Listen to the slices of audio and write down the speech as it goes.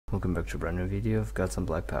Welcome back to a brand new video. I've got some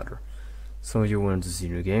Blackpowder. Some of you wanted to see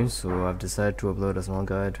new games, so I've decided to upload a small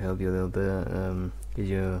guide to help you a little bit, give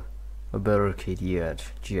you a better KD at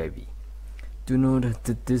G&B. Do note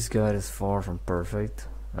that this guide is far from perfect,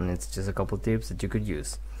 and it's just a couple tips that you could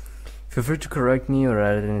use. Feel free to correct me or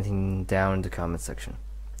add anything down in the comment section.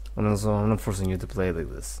 And also, I'm not forcing you to play like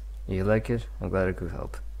this. If you like it, I'm glad I could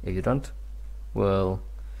help. If you don't, well,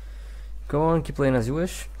 go on, keep playing as you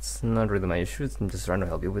wish. It's not really my issue, I'm just trying to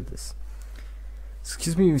help you with this.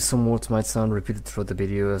 Excuse me if some words might sound repeated throughout the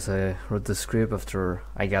video as I wrote the script after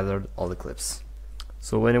I gathered all the clips.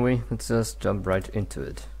 So anyway, let's just jump right into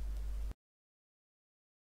it.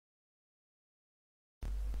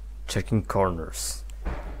 Checking corners.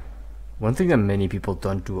 One thing that many people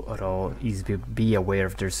don't do at all is be aware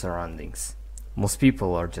of their surroundings. Most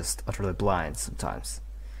people are just utterly blind sometimes.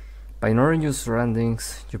 By ignoring your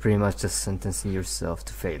surroundings, you're pretty much just sentencing yourself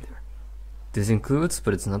to failure. This includes,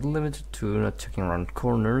 but it's not limited to, not checking around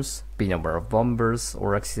corners, being aware of bumpers,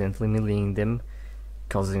 or accidentally meleeing them,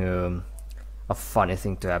 causing a funny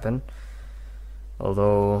thing to happen.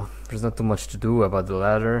 Although there's not too much to do about the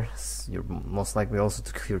latter, you're most likely also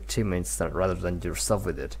to kill your teammates rather than yourself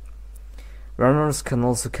with it. Runners can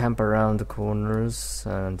also camp around the corners,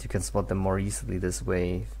 and you can spot them more easily this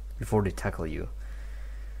way before they tackle you.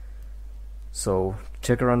 So,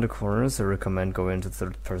 check around the corners. I recommend going to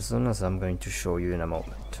third person, as I'm going to show you in a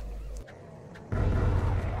moment.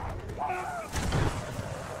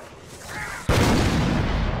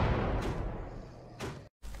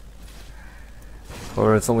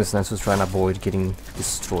 Or it's always nice to try and avoid getting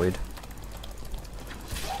destroyed.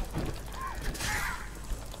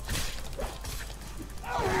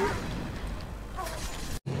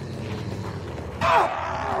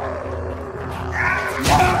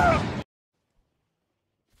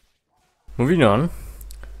 Moving on,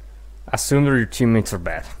 assume that your teammates are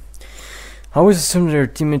bad. Always assume that your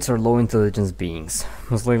teammates are low intelligence beings.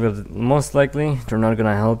 Most likely, they're not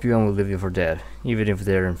gonna help you and will leave you for dead. Even if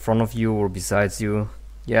they're in front of you or besides you,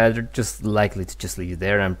 yeah, they're just likely to just leave you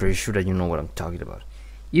there. I'm pretty sure that you know what I'm talking about.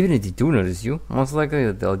 Even if they do notice you, most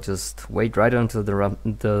likely they'll just wait right until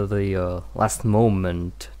the last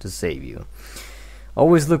moment to save you.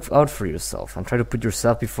 Always look out for yourself and try to put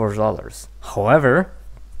yourself before others. However,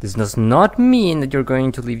 this does not mean that you're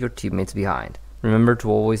going to leave your teammates behind. Remember to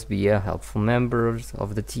always be a helpful member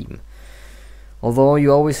of the team. Although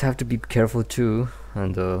you always have to be careful too,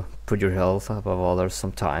 and put your health above others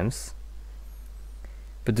sometimes.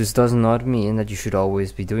 But this does not mean that you should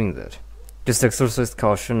always be doing that. Just exercise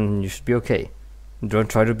caution and you should be okay. Don't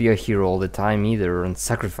try to be a hero all the time either and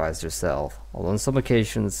sacrifice yourself. Although on some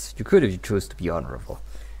occasions you could if you choose to be honorable.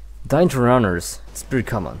 Dying to runners, it's pretty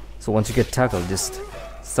common. So once you get tackled, just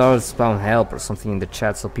start spam help or something in the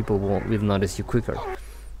chat so people will notice you quicker.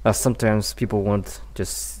 As sometimes people won't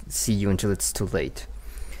just see you until it's too late.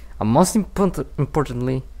 And most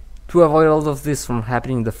importantly, to avoid all of this from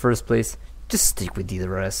happening in the first place, just stick with the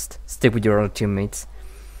rest. Stick with your other teammates.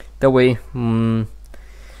 That way,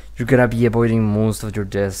 you're gonna be avoiding most of your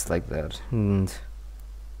deaths like that. And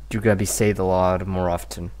you're gonna be saved a lot more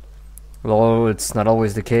often. Although it's not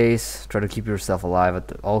always the case, try to keep yourself alive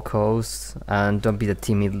at all costs, and don't be the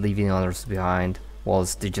teammate leaving others behind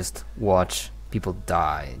whilst they just watch people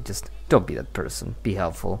die. Just don't be that person. Be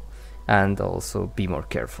helpful, and also be more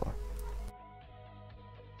careful.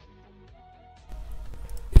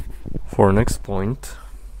 For our next point,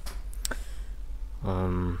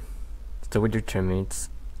 stay with your teammates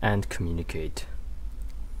and communicate.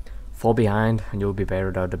 Fall behind and you'll be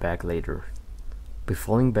buried out the back later. By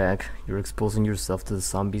falling back, you're exposing yourself to the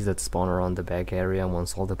zombies that spawn around the back area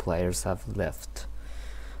once all the players have left.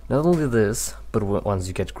 Not only this, but once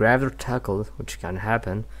you get grabbed or tackled, which can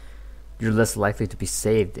happen, you're less likely to be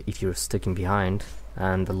saved if you're sticking behind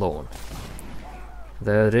and alone.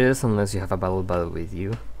 That is, unless you have a battle buddy with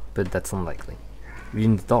you, but that's unlikely. You're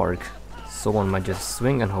in the dark, someone might just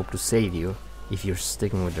swing and hope to save you if you're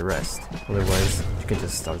sticking with the rest. Otherwise, you can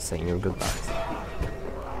just start saying your goodbyes.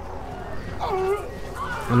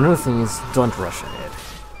 Another thing is, don't rush ahead.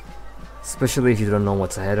 Especially if you don't know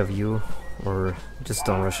what's ahead of you, or just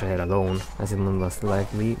don't rush ahead alone, as it most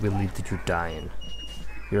likely will lead to you dying.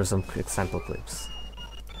 Here are some example clips.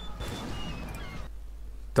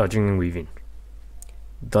 Dodging and weaving.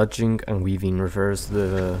 Dodging and weaving refers to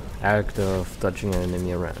the act of dodging an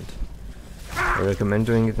enemy around. I recommend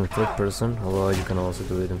doing it in third person, although you can also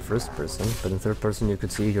do it in first person. But in third person, you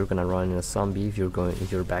could see if you're gonna run in a zombie, if you're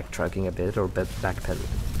backtracking a bit, or backpedaling.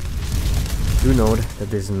 Do note that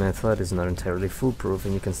this method is not entirely foolproof,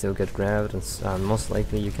 and you can still get grabbed, and most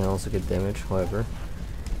likely you can also get damaged. However,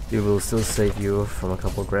 It will still save you from a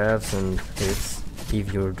couple grabs and hits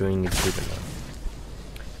if you're doing it good enough.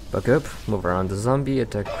 Back up, move around the zombie,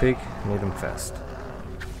 attack quick, and hit him fast.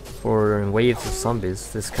 For waves of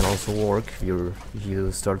zombies, this can also work if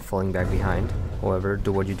you start falling back behind. However,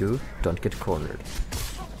 do what you do, don't get cornered.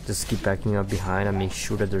 Just keep backing up behind and make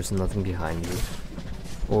sure that there's nothing behind you.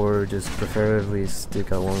 Or just preferably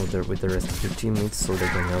stick along with the rest of your teammates so they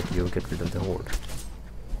can help you get rid of the horde.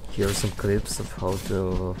 Here are some clips of how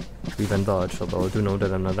to weave and dodge, although do know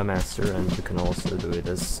that I'm not a master and you can also do it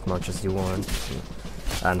as much as you want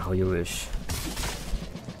and how you wish.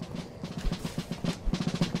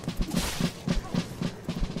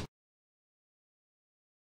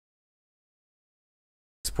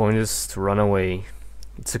 Point is to run away.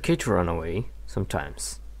 It's okay to run away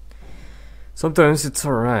sometimes. Sometimes it's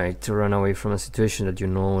alright to run away from a situation that you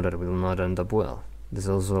know that will not end up well. This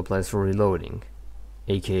also applies for reloading,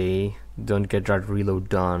 aka don't get that reload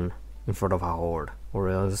done in front of a horde, or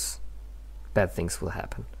else bad things will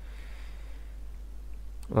happen.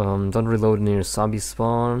 Don't reload near zombie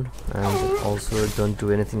spawn, and also don't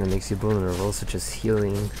do anything that makes you vulnerable, such as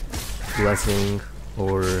healing, blessing,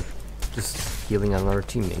 or just healing another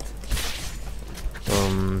teammate.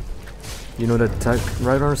 You know that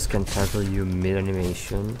runners can tackle you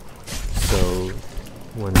mid-animation, so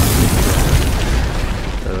when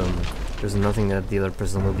there's nothing that the other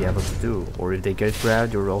person will be able to do. Or if they get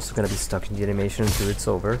grabbed, you're also gonna be stuck in the animation until it's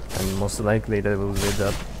over, and most likely that will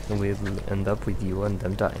end up with you and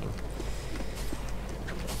them dying.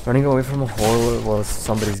 Running away from a horde while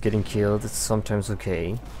somebody's getting killed is sometimes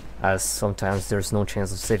okay, as sometimes there's no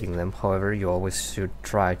chance of saving them. However, you always should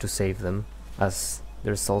try to save them, as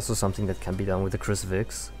there's also something that can be done with the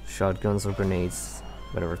crucifix, shotguns or grenades,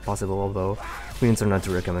 whenever possible, although greens are not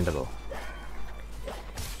too recommendable.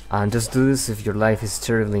 And just do this if your life is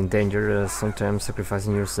terribly in danger, as sometimes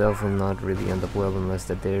sacrificing yourself will not really end up well unless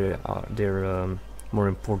that there are more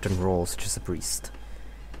important roles, such as a priest.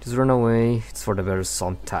 Just run away, it's for the better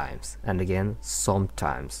sometimes. And again,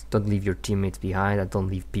 sometimes. Don't leave your teammates behind and don't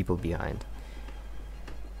leave people behind.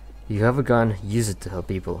 If you have a gun, use it to help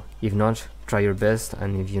people. If not, try your best,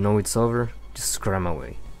 and if you know it's over, just scram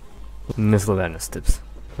away. Miscellaneous tips.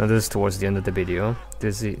 Now this is towards the end of the video.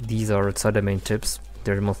 These are outside the main tips.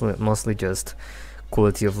 They're mostly just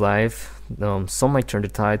quality of life. Some might turn the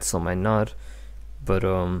tide, some might not. But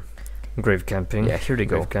grave camping. Yeah, here they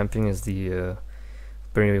go. Grave camping is the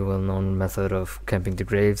very well-known method of camping the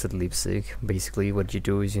graves at Leipzig. Basically, what you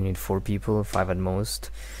do is you need 4 people, 5 at most,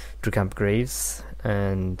 to camp graves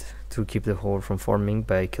and to keep the horde from forming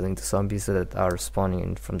by killing the zombies that are spawning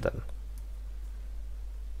in from them.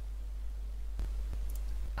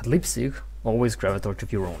 At Leipzig, always grab a torch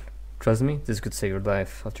of your own. Trust me, this could save your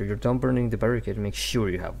life. After you're done burning the barricade, make sure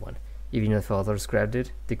you have one. Even if others grabbed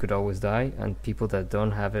it, they could always die, and people that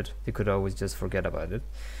don't have it, they could always just forget about it.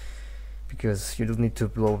 Because you don't need to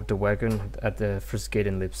blow up the wagon at the first gate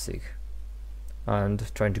in Leipzig. And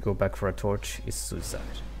trying to go back for a torch is suicide.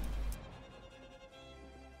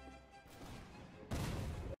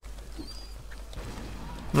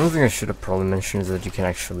 Another thing I should have probably mentioned is that you can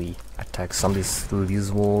actually attack zombies through these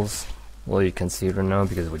walls. Well, you can see it right now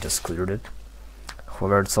because we just cleared it.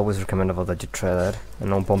 However, it's always recommendable that you try that,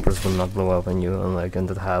 and no bumpers will not blow up on you, unlike in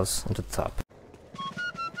the house on the top.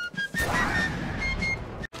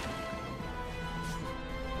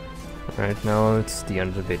 Right now it's the end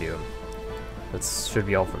of the video. That should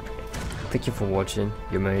be all for today. Thank you for watching.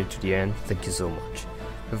 You made it to the end. Thank you so much.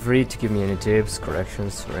 Feel free to give me any tips,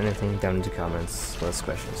 corrections, or anything down in the comments, or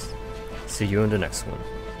questions. See you in the next one.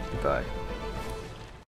 Goodbye.